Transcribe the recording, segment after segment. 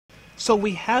So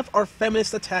we have our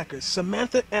feminist attackers,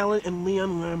 Samantha Allen and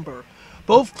Leon Lambert,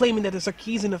 both claiming that the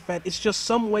Sarkeesian effect is just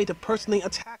some way to personally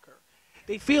attack her.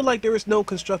 They feel like there is no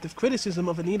constructive criticism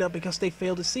of Anita because they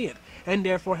fail to see it, and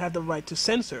therefore have the right to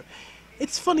censor.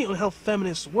 It's funny on how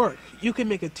feminists work. You can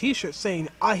make a t-shirt saying,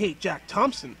 "I hate Jack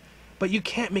Thompson," but you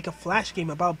can't make a flash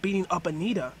game about beating up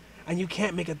Anita, and you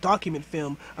can't make a document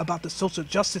film about the social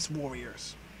justice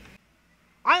warriors.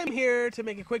 I am here to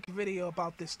make a quick video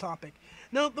about this topic.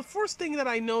 Now, the first thing that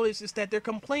I noticed is that they're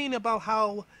complaining about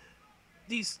how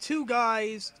these two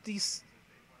guys, these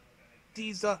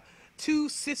two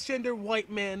cisgender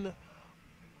white men,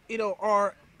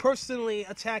 are personally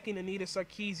attacking Anita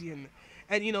Sarkeesian.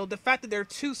 And, the fact that they're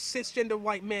two cisgender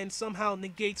white men somehow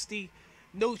negates the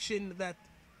notion that,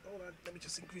 hold on, let me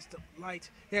just increase the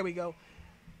light. There we go.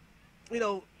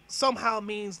 Somehow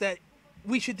means that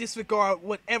we should disregard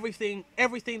what everything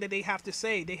that they have to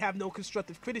say. They have no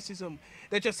constructive criticism.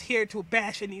 They're just here to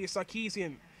bash Anita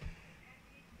Sarkeesian.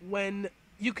 When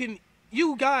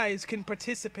you guys can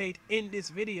participate in this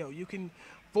video. You can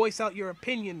voice out your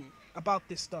opinion about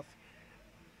this stuff.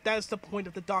 That is the point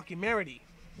of the documentary.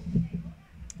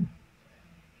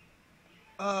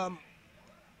 And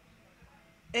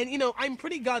I'm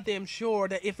pretty goddamn sure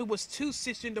that if it was two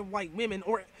cisgender white women,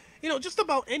 or just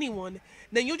about anyone,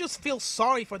 then you'll just feel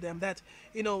sorry for them. That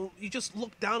you just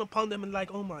look down upon them and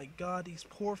like, oh my god, these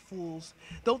poor fools.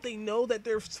 Don't they know that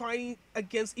they're fighting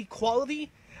against equality?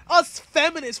 Us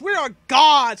feminists, we are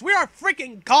gods. We are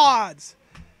freaking gods.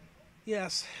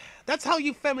 Yes, that's how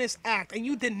you feminists act, and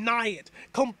you deny it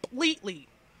completely.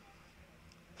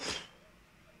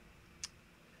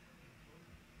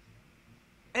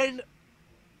 And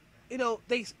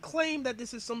they claim that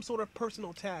this is some sort of personal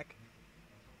attack.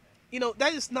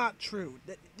 That is not true.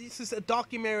 This is a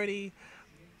documentary,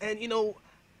 and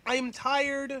I am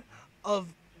tired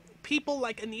of people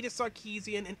like Anita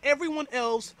Sarkeesian and everyone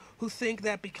else who think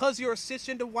that because you're a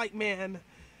cisgender white man,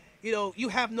 you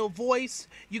have no voice.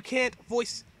 You can't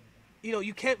voice,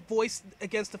 you can't voice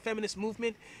against the feminist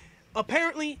movement.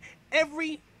 Apparently,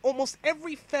 almost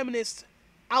every feminist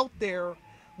out there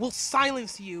will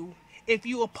silence you if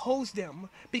you oppose them,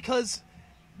 because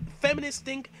feminists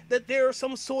think that there are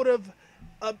some sort of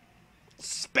a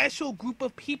special group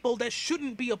of people that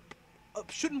shouldn't be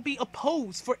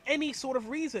opposed for any sort of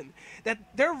reason. That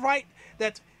they're right,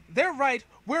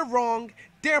 we're wrong,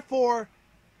 therefore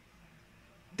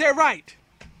they're right.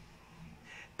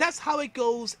 That's how it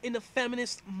goes in the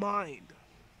feminist mind.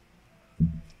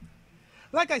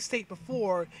 Like I stated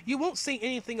before, you won't say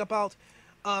anything about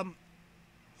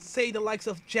say the likes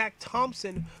of Jack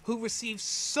Thompson, who receives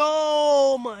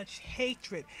so much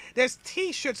hatred. There's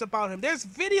t-shirts about him. There's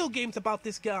video games about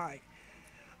this guy.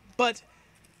 But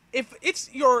if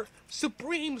it's your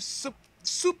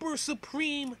super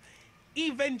supreme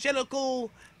evangelical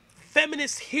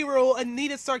feminist hero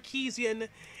Anita Sarkeesian,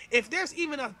 if there's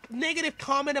even a negative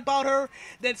comment about her,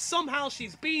 that somehow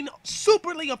she's being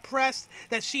superly oppressed,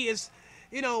 that she is,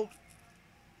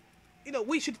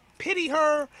 we should pity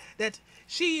her, that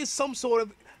she is some sort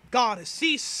of goddess.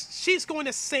 She's going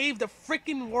to save the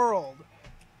freaking world.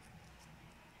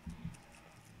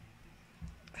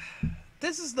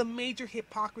 This is the major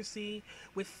hypocrisy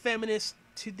with feminists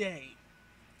today.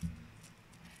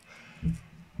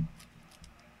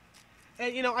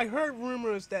 And I heard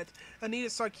rumors that Anita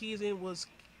Sarkeesian was,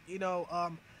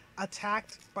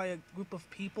 attacked by a group of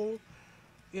people,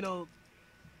 and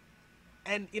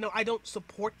I don't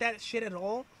support that shit at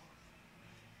all.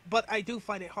 But I do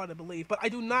find it hard to believe. But I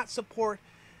do not support,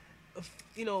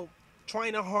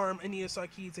 trying to harm Anita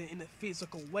Sarkeesian in a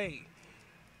physical way.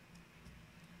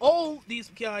 All these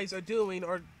guys are doing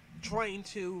are trying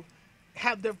to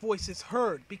have their voices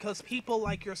heard, because people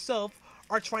like yourself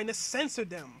are trying to censor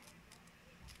them.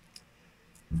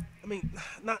 I mean,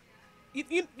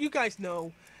 you guys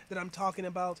know that I'm talking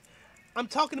about. I'm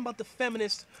talking about the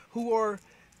feminists who are,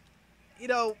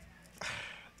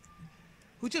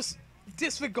 who just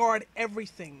disregard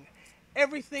everything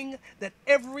that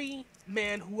every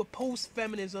man who opposes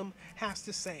feminism has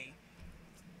to say.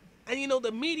 And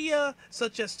the media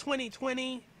such as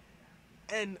 2020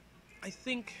 and I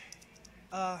think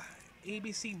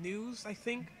ABC News, I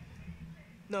think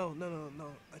no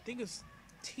I think it's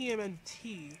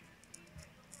TMNT,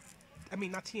 I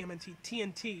mean not TMNT,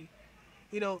 TNT,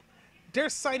 they're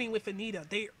siding with Anita.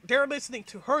 They're listening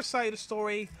to her side of the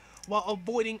story while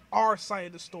avoiding our side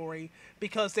of the story,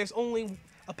 because there's only,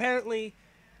 apparently,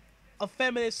 a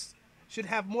feminist should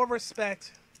have more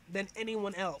respect than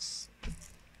anyone else.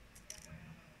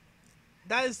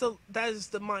 That is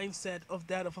the mindset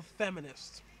of a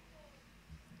feminist.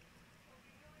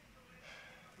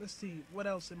 Let's see, what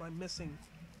else am I missing?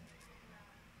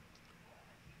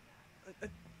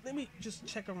 Let me just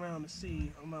check around to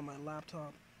see. I'm on my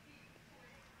laptop.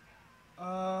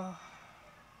 Uh,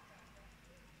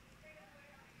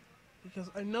 because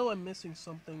I know I'm missing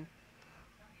something.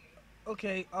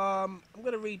 Okay, I'm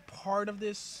gonna read part of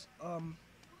this,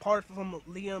 part from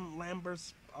Liam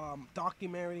Lambert's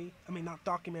documentary. I mean, not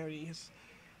documentary. His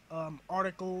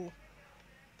article.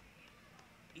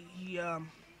 He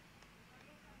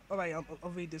All right, I'll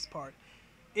read this part.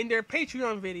 In their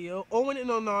Patreon video, Owen and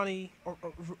Onani or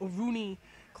Rooney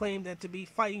claimed that to be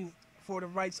fighting for the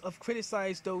rights of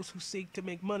criticize those who seek to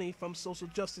make money from social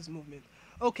justice movement.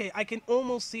 Okay, I can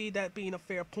almost see that being a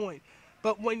fair point.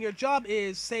 But when your job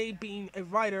is, say, being a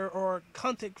writer or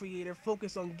content creator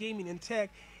focused on gaming and tech,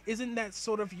 isn't that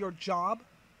sort of your job?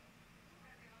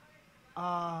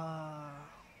 Yeah,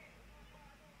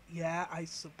 I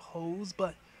suppose,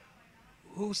 but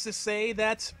who's to say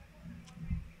that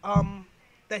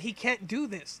he can't do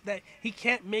this, that he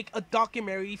can't make a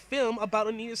documentary film about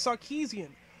Anita Sarkeesian?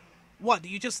 What, do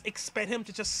you just expect him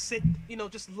to just sit,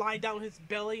 just lie down his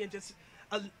belly and just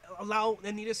allow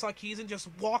Anita Sarkeesian just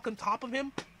walk on top of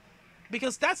him?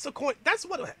 Because that's the coin.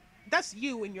 That's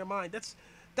you in your mind.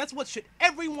 That's what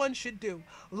everyone should do.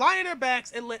 Lie on their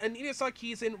backs and let Anita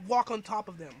Sarkeesian walk on top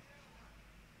of them.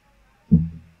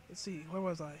 Let's see, where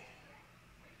was I?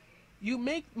 You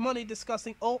make money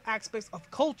discussing all aspects of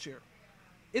culture.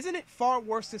 Isn't it far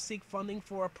worse to seek funding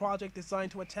for a project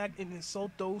designed to attack and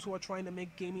insult those who are trying to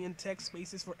make gaming and tech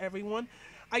spaces for everyone?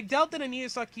 I doubt that Anita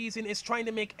Sarkeesian is trying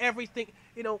to make everything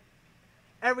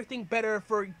better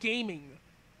for gaming,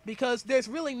 because there's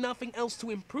really nothing else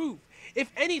to improve. If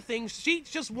anything, she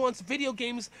just wants video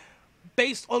games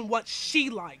based on what she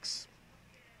likes.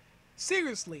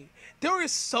 Seriously, there are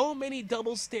so many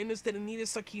double standards that Anita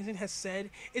Sarkeesian has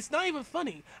said, it's not even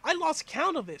funny. I lost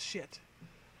count of this shit.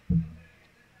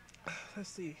 Let's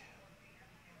see.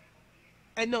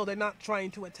 And no, they're not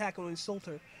trying to attack or insult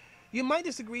her. You might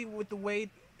disagree with the way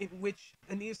in which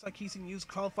Anita Sarkeesian used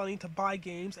crowdfunding to buy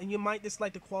games, and you might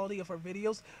dislike the quality of her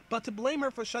videos, but to blame her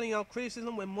for shutting out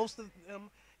criticism when most of them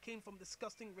came from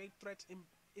disgusting rape threats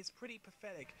is pretty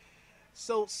pathetic.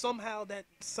 So somehow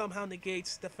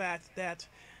negates the fact that,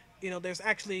 there's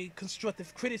actually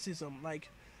constructive criticism. Like,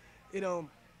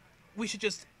 we should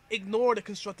just ignore the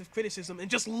constructive criticism and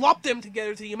just lump them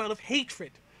together to the amount of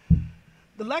hatred.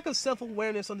 The lack of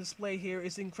self-awareness on display here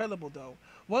is incredible, though.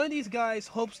 One of these guys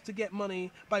hopes to get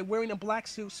money by wearing a black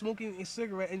suit, smoking a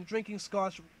cigarette, and drinking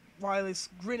scotch while he's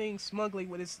grinning smugly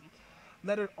with his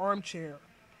leather armchair.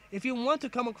 If you want to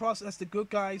come across as the good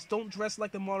guys, don't dress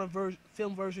like the modern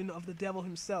film version of the devil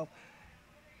himself.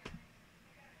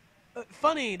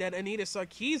 Funny that Anita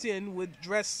Sarkeesian would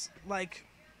dress like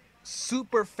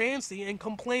super fancy and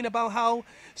complain about how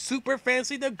super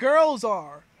fancy the girls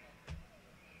are.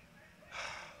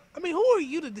 I mean, who are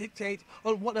you to dictate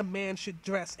on what a man should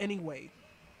dress anyway?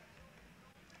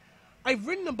 I've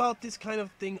written about this kind of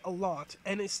thing a lot,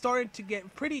 and it started to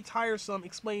get pretty tiresome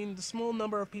explaining the small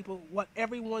number of people what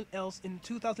everyone else in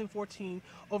 2014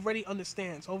 already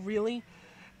understands. Oh, really?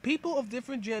 People of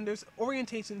different genders,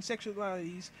 orientations,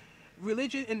 sexualities,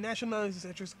 religion, and nationalities,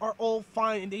 etc. are all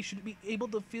fine, and they should be able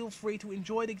to feel free to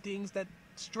enjoy the things that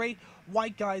straight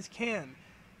white guys can.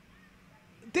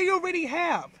 They already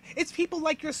have. It's people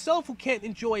like yourself who can't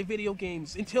enjoy video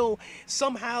games until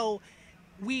somehow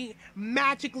we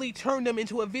magically turn them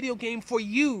into a video game for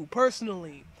you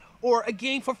personally, or a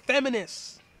game for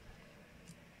feminists.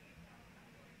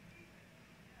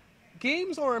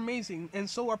 Games are amazing, and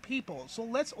so are people, so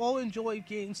let's all enjoy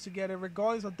games together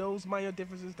regardless of those minor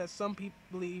differences that some people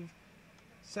believe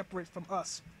separate from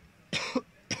us.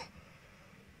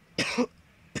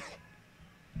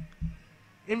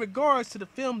 In regards to the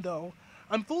film, though,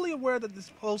 I'm fully aware that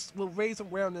this post will raise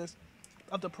awareness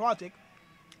of the project,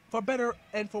 for better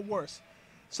and for worse.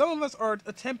 Some of us are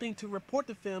attempting to report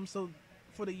the film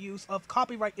for the use of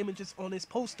copyright images on this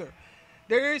poster.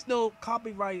 There is no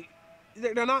copyright.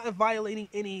 They're not violating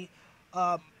any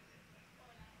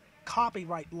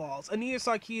copyright laws. Anita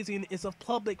Sarkeesian is a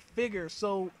public figure,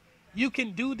 so you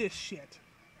can do this shit.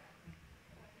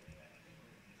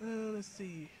 Let's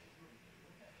see.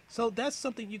 So that's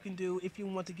something you can do if you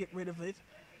want to get rid of it.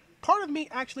 Part of me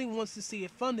actually wants to see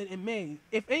it funded and made,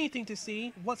 if anything, to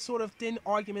see what sort of thin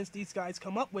arguments these guys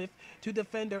come up with to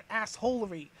defend their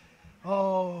assholery.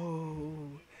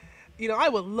 Oh, I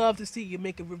would love to see you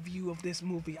make a review of this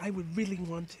movie. I would really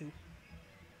want to.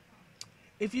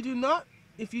 If you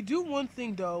do one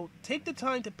thing though, take the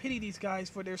time to pity these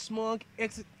guys for their smug,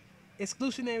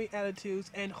 exclusionary attitudes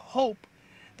and hope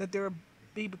that they'll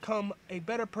become a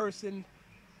better person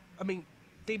I mean,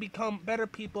 they become better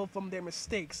people from their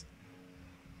mistakes.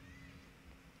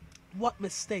 What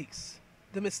mistakes?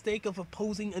 The mistake of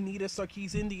opposing Anita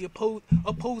Sarkeesian,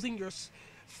 opposing your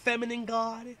feminine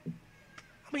god.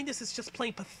 I mean, this is just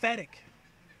plain pathetic.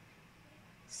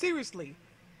 Seriously.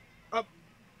 Uh,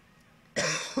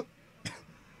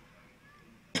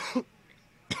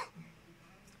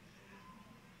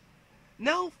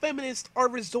 Now feminists are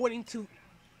resorting to,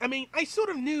 I mean, I sort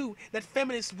of knew that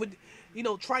feminists would,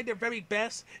 try their very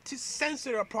best to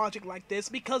censor a project like this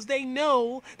because they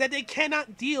know that they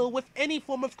cannot deal with any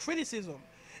form of criticism.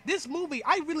 This movie,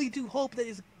 I really do hope that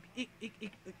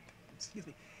excuse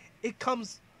me, it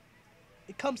comes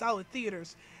out in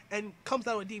theaters and comes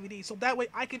out on DVD, so that way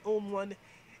I can own one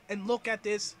and look at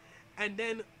this, and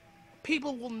then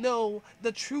people will know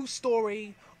the true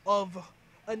story of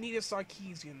Anita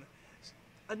Sarkeesian.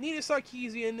 Anita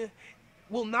Sarkeesian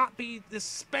will not be this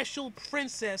special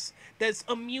princess that's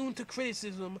immune to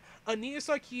criticism. Anita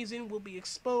Sarkeesian will be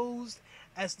exposed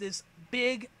as this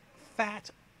big, fat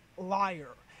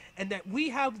liar. And that we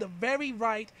have the very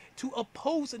right to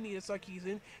oppose Anita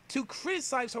Sarkeesian, to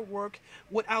criticize her work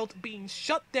without being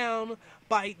shut down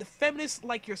by the feminists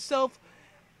like yourself.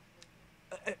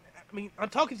 I mean, I'm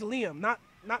talking to Liam,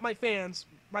 not my fans,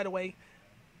 by the way.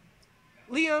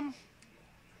 Liam,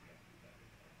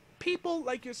 people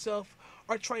like yourself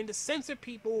are trying to censor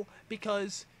people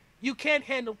because you can't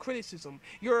handle criticism.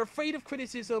 You're afraid of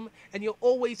criticism, and you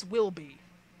always will be.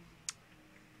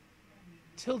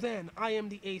 Till then, I am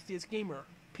the Atheist Gamer.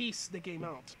 Peace the game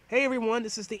out. Hey everyone,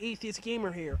 this is the Atheist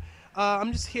Gamer here.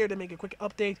 I'm just here to make a quick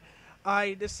update.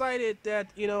 I decided that,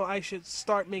 I should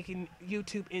start making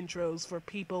YouTube intros for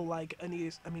people like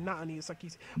not Anita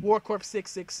Sarkeesian, Warcorp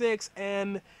 666,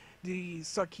 and the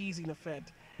Sarkeesian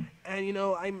Effect. And,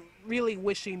 I'm really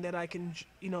wishing that I can,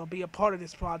 be a part of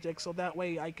this project so that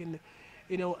way I can,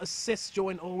 assist Joe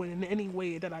and Owen in any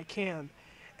way that I can.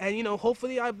 And,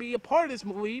 hopefully I'll be a part of this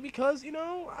movie because,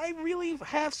 I really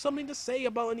have something to say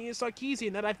about Anita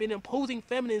Sarkeesian, that I've been opposing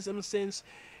feminism since,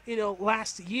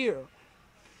 last year.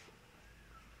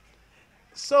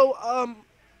 So, I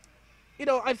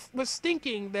was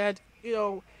thinking that,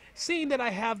 seeing that I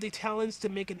have the talents to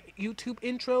make a YouTube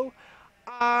intro,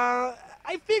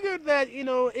 I figured that,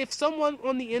 if someone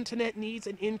on the internet needs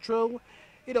an intro,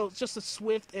 just a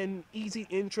swift and easy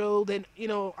intro, then,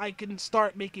 I can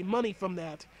start making money from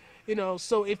that.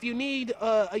 So if you need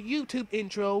a YouTube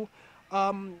intro,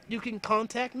 you can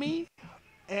contact me,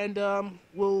 and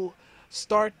we'll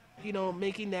start,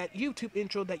 making that YouTube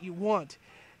intro that you want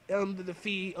under the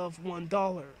fee of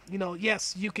 $1.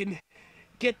 Yes, you can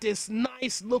get this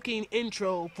nice looking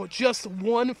intro for just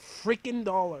 $1 freaking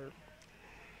dollar.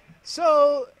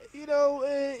 So,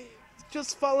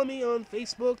 just follow me on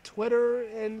Facebook, Twitter,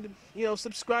 and,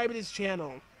 subscribe to this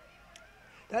channel.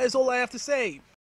 That is all I have to say.